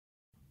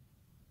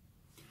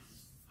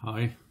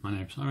Hi, my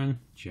name's Simon,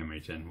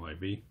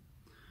 GM8NYB,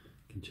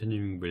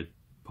 continuing with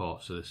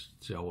parts of this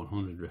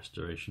CR100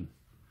 restoration.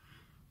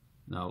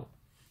 Now,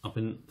 I've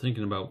been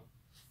thinking about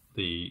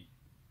the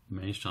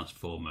mains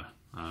transformer,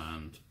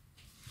 and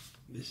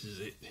this is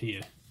it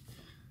here,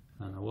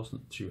 and I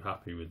wasn't too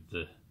happy with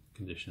the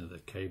condition of the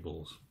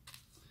cables.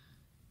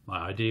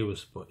 My idea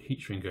was to put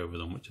heat shrink over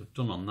them, which I've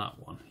done on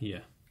that one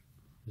here.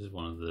 This is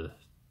one of the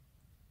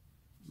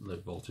low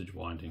voltage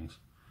windings,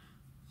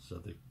 so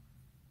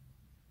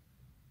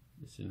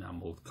it's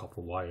enamelled copper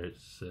wire,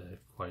 it's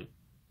quite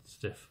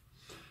stiff.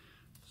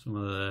 Some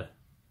of the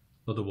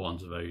other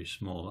ones are very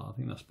small. I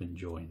think that's been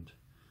joined,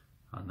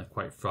 and they're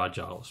quite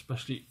fragile,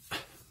 especially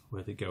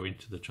where they go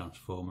into the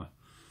transformer.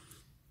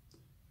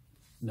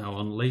 Now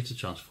on later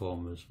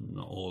transformers,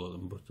 not all of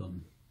them, but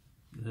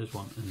here's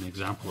an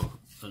example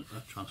of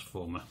a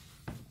transformer.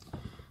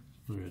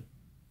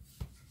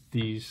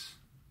 These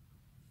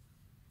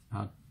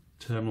had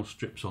terminal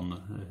strips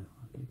on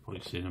you've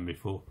probably seen them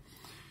before.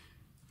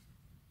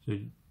 So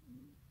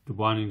the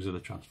windings of the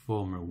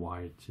transformer are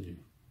wired to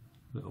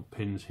little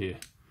pins here,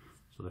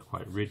 so they're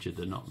quite rigid,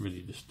 they're not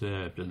really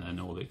disturbed, and then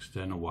all the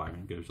external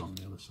wiring goes on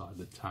the other side of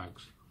the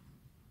tags.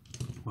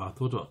 Well, I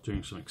thought about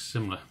doing something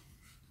similar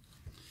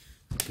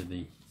to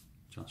the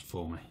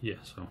transformer here,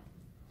 so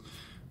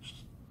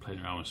just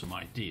playing around with some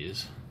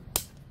ideas.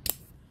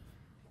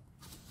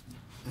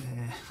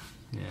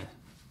 Yeah.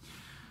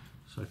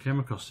 So I came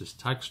across this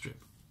tag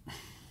strip.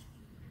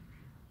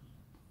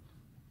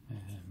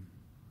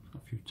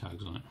 Got a few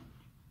tags on it.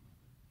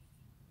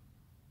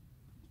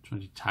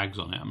 20 tags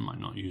on it. I might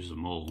not use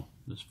them all.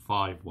 There's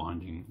 5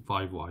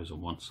 wires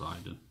on one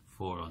side and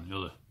 4 on the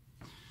other.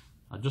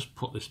 I just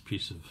put this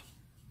piece of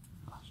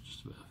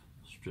just a bit of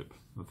strip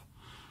of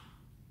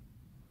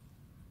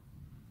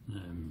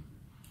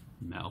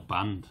metal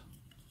band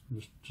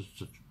just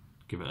to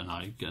give it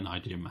get an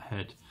idea in my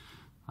head.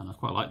 And I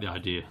quite like the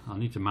idea. I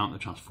need to mount the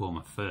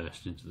transformer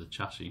first into the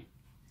chassis,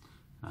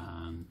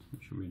 and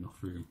there should be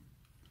enough room.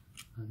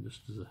 And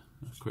just as a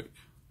quick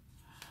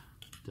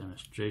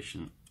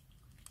demonstration,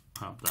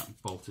 have that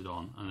bolted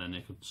on, and then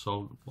they could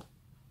solder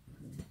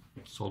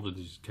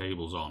these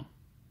cables on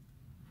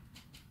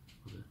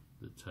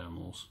the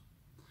terminals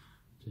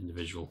to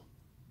individual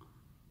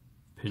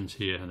pins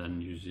here, and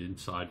then use the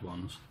inside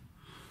ones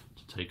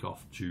to take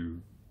off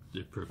to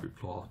the appropriate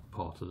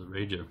part of the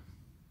radio.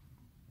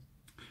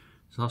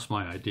 So that's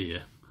my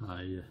idea.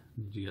 I'm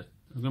going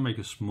to make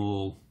a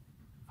small,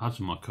 if I had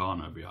some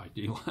Marconi, it'd be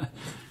ideal.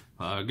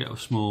 But I'll get a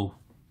small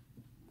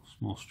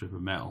strip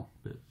of metal,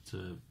 a bit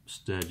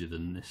sturdier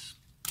than this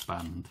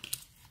band.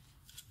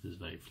 This is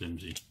very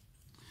flimsy.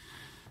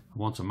 And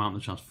once I mount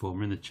the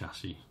transformer in the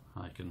chassis,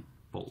 I can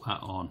bolt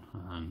that on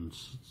and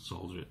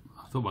solder it.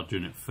 I thought about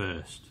doing it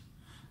first.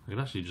 I could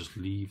actually just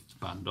leave the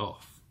band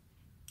off.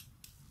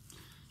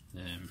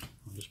 I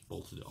just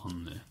bolted it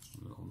on there, a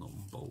little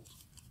bolt.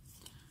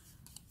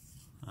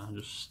 I'm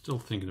just still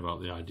thinking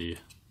about the idea,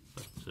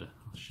 but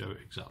I'll show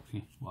it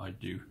exactly what I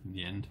do in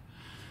the end.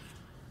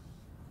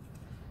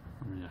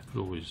 I mean, I could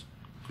always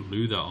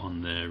glue that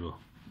on there, or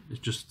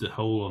it's just the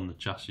hole on the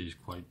chassis is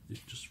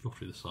it's just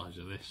roughly the size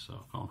of this, so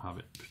I can't have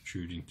it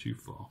protruding too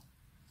far.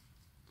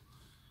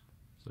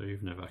 So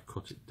even if I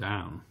cut it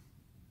down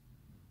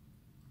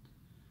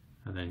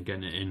and then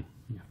getting it in,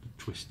 you have to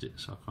twist it,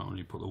 so I can't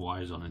really put the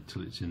wires on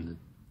until it's in the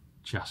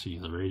chassis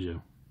of the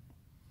radio.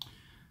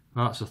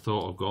 Well, that's a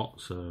thought I've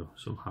got, so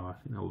somehow I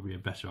think that would be a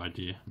better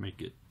idea,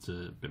 make it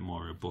a bit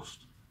more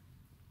robust.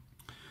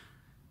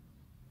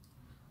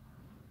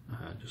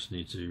 I just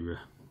need to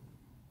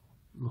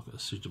look at a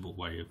suitable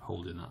way of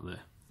holding that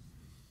there.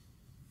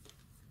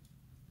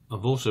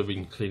 I've also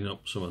been cleaning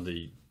up some of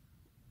the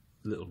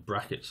little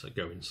brackets that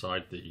go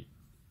inside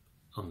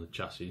on the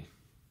chassis.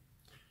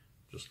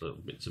 Just little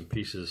bits and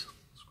pieces.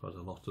 There's quite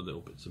a lot of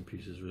little bits and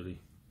pieces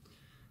really.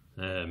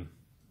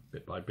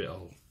 Bit by bit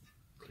I'll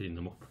clean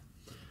them up.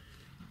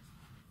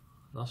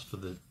 That's for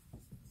the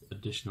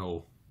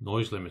additional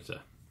noise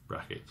limiter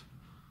bracket.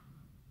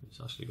 It's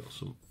actually got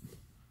some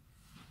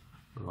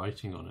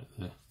writing on it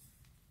there.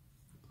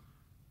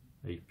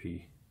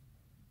 AP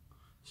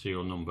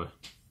serial number.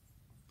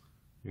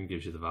 Even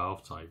gives you the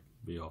valve type,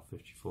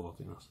 BR54. I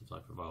think that's the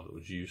type of valve that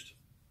was used.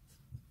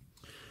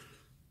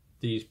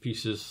 These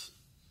pieces,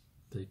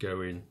 they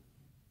go in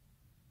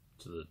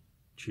to the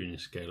tuning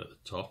scale at the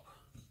top,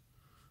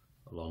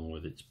 along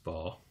with its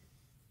bar.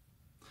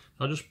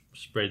 I just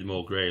sprayed them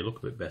all grey, look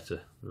a bit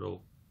better. They're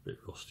all a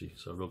bit rusty,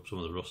 so I rubbed some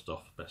of the rust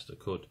off best I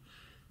could,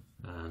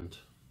 and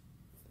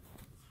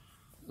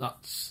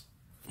that's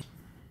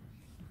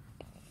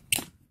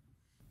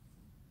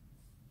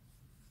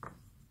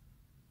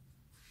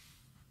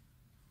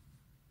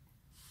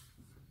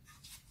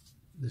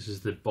this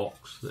is the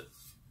box that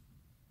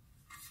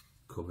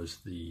covers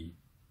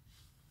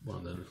one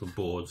of the little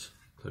boards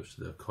close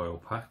to the coil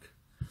pack.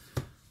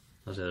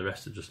 As the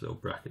rest are just little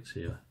brackets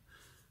here.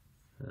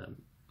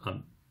 I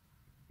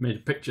made a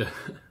picture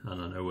and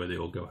I know where they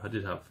all go. I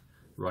did have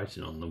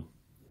writing on them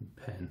in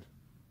pen,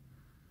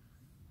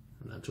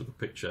 and I took a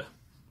picture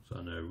so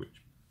I know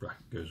which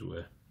bracket goes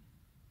away.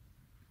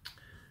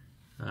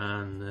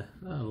 And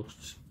that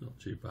looks not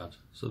too bad.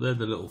 So they're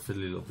the little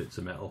fiddly little bits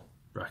of metal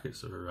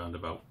brackets that are around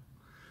about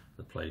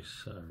the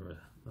place. I've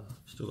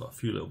still got a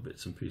few little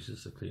bits and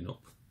pieces to clean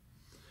up.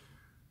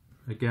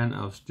 Again,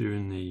 I was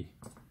doing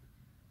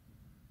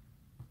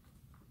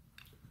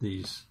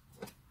these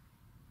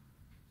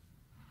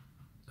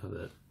are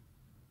the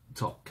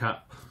top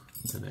cap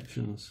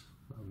connections.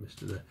 I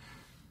missed it there.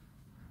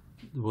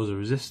 There was a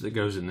resistor that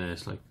goes in there.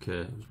 It's like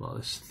it was about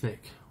this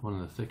thick, one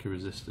of the thicker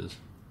resistors.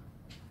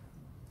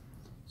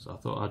 So I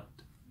thought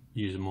I'd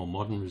use a more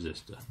modern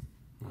resistor,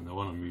 and the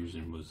one I'm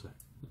using was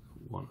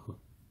one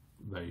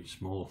very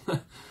small.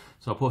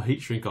 So I put a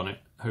heat shrink on it,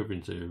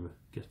 hoping to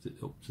get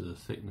it up to the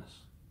thickness,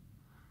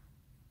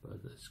 but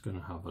it's going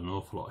to have an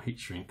awful lot of heat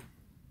shrink.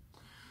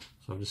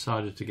 So I've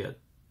decided to get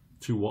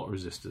 2 watt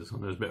resistors. I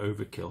know it's a bit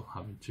overkill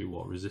having 2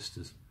 watt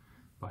resistors,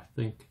 but I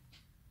think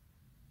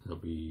they'll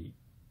be,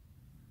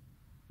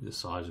 the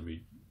size will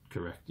be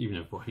correct, even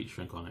if I put heat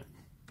shrink on it,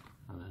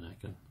 and then I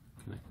can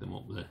connect them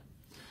up there.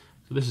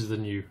 So this is the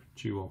new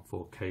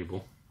 214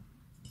 cable.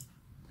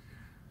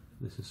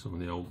 This is some of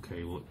the old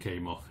cable that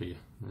came off here.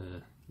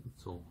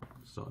 It's all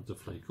starting to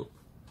flake up.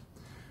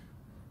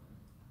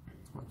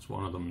 That's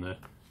one of them there.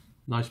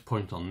 Nice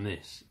point on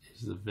this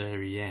is the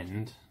very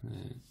end.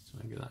 So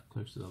I get that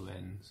close to the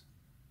lens.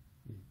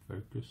 In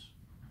focus.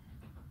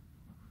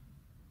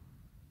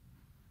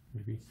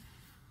 Maybe.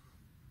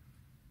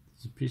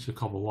 There's a piece of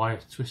copper wire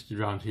twisted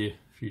around here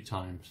a few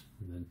times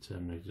and then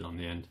terminated on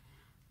the end.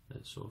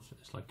 It's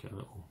like a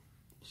little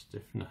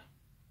stiffener,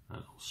 a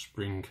little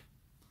spring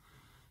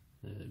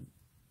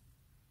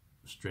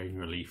strain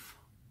relief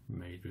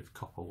made with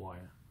copper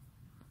wire.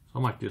 So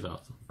I might do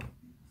that,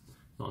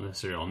 not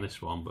necessarily on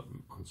this one, but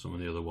on some of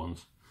the other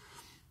ones.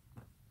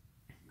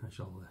 I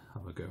shall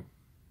have a go.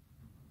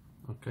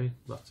 Okay,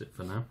 that's it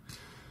for now.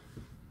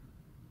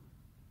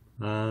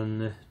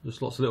 And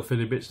just lots of little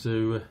fiddly bits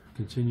to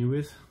continue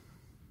with,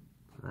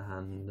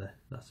 and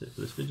that's it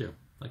for this video.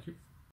 Thank you.